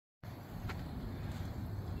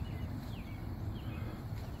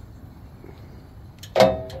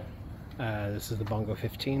This is the Bongo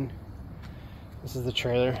 15. This is the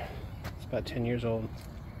trailer. It's about 10 years old.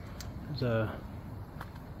 It's 8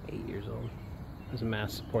 years old. There's a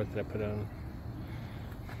mass support that I put on.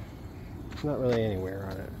 There's not really any wear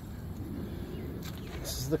on it.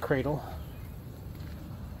 This is the cradle.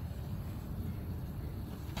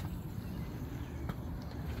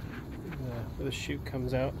 The chute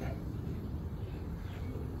comes out.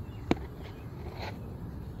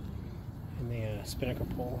 And the spinnaker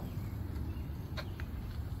pole.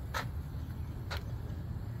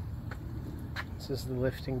 This is the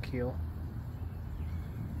lifting keel.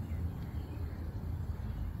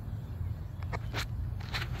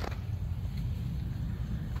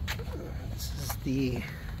 This is the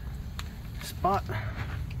spot.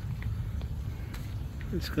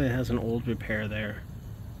 Basically it has an old repair there.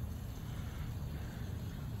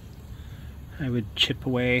 I would chip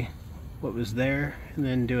away what was there and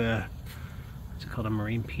then do a, what's it called, a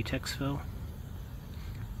marine P-Tex fill.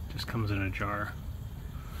 Just comes in a jar.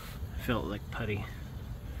 Fill it like putty.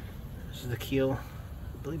 This is the keel.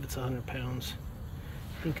 I believe it's 100 pounds.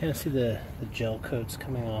 You can kind of see the gel coats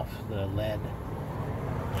coming off the lead.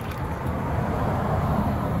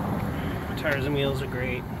 Tires and wheels are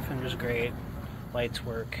great. Fender's great. Lights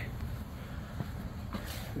work.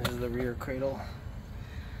 This is the rear cradle.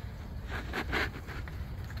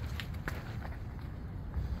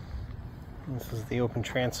 This is the open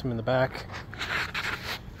transom in the back.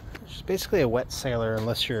 It's just basically a wet sailor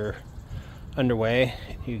unless you're underway.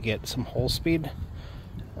 You get some hole speed.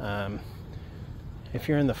 If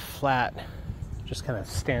you're in the flat, just kind of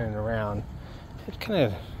standing around, it kind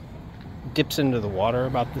of dips into the water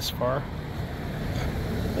about this far.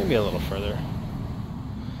 Maybe a little further.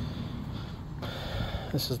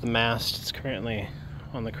 This is the mast. It's currently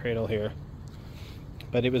on the cradle here,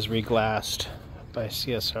 but it was reglassed by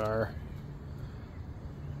CSR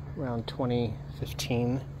around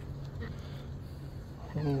 2015,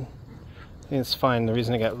 and I think it's fine. The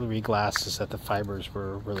reason it got reglassed is that the fibers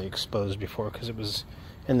were really exposed before because it was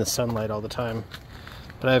in the sunlight all the time.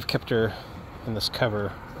 But I've kept her in this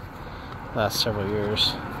cover last several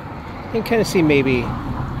years. You can kind of see maybe,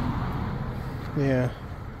 yeah,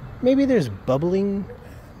 maybe there's bubbling.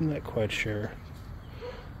 I'm not quite sure.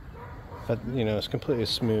 But, you know, it's completely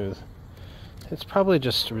smooth. It's probably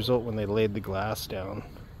just a result when they laid the glass down.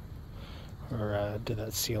 Or did that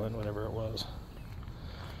sealant, whatever it was.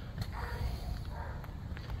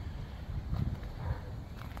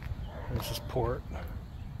 This is port.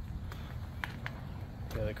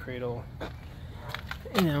 The other cradle.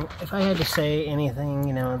 You know, if I had to say anything,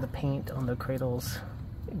 you know, the paint on the cradle's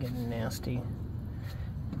getting nasty.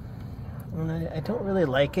 And I don't really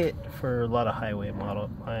like it for a lot of highway model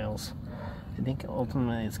miles. I think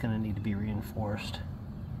ultimately it's going to need to be reinforced.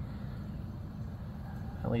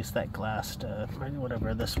 At least that glass,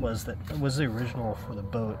 whatever this was, that was the original for the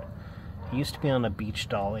boat. It used to be on a beach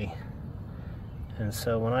dolly. And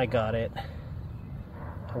so when I got it,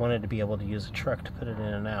 I wanted to be able to use a truck to put it in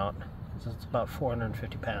and out. So it's about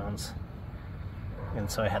 450 pounds. And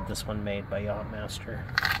so I had this one made by Yachtmaster.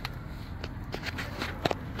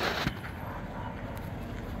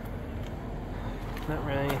 Not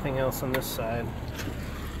really anything else on this side.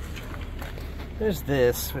 There's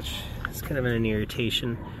this, which is kind of an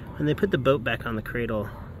irritation. When they put the boat back on the cradle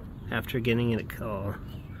after getting it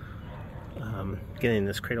getting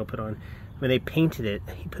this cradle put on, when they painted it,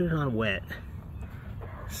 he put it on wet.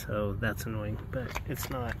 So that's annoying, but it's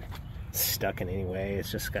not stuck in any way.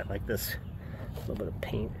 It's just got like this little bit of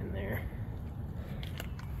paint in there.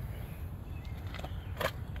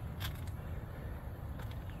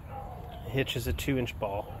 The hitch is a 2-inch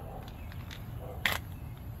ball.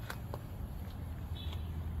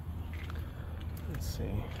 Let's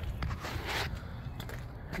see.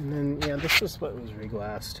 And then, yeah, this is what was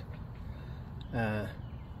reglassed.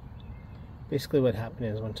 Basically what happened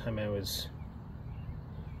is one time I was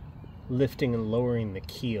lifting and lowering the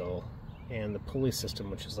keel, and the pulley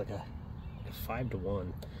system, which is like a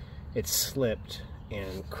 5-to-1, it slipped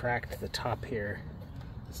and cracked the top here.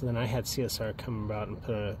 So then I had CSR come about and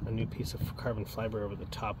put a new piece of carbon fiber over the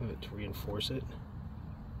top of it to reinforce it.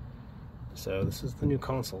 So this is the new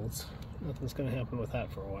console. Nothing's going to happen with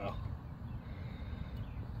that for a while.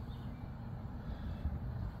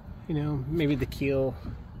 You know, maybe the keel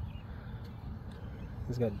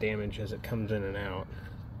has got damage as it comes in and out.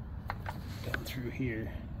 Down through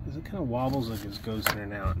here, because it kind of wobbles like it goes in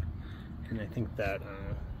and out. And I think that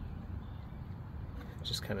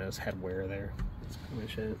just kind of has had wear there. That's pretty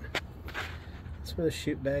much it. That's where the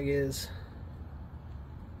chute bag is.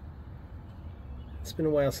 It's been a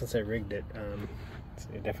while since I rigged it, so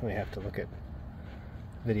you definitely have to look at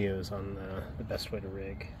videos on the best way to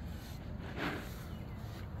rig.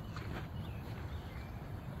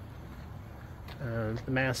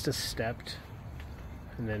 The mast is stepped,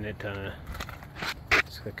 and then it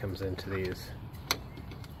just comes into these.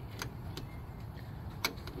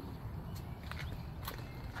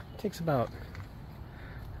 It takes about,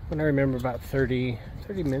 when I remember, about 30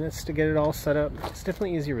 minutes to get it all set up. It's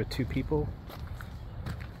definitely easier with 2 people.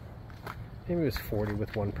 Maybe it was 40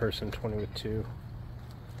 with 1 person, 20 with 2.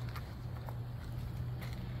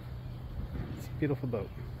 It's a beautiful boat.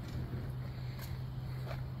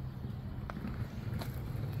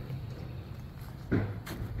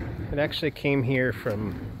 It actually came here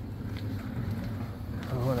from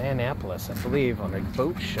Annapolis, I believe, on a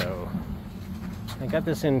boat show. I got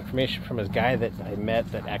this information from a guy that I met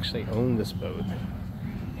that actually owned this boat.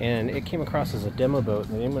 And it came across as a demo boat,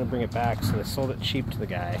 and they didn't want to bring it back, so they sold it cheap to the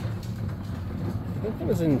guy. I think it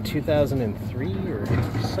was in 2003 or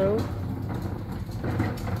so.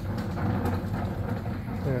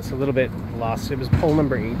 And it's a little bit lost. It was pole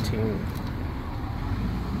number 18.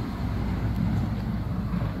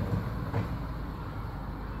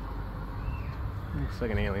 Looks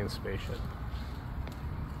like an alien spaceship.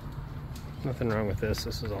 Nothing wrong with this.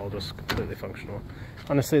 This is all just completely functional.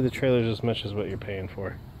 Honestly, the trailer's as much as what you're paying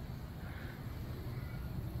for.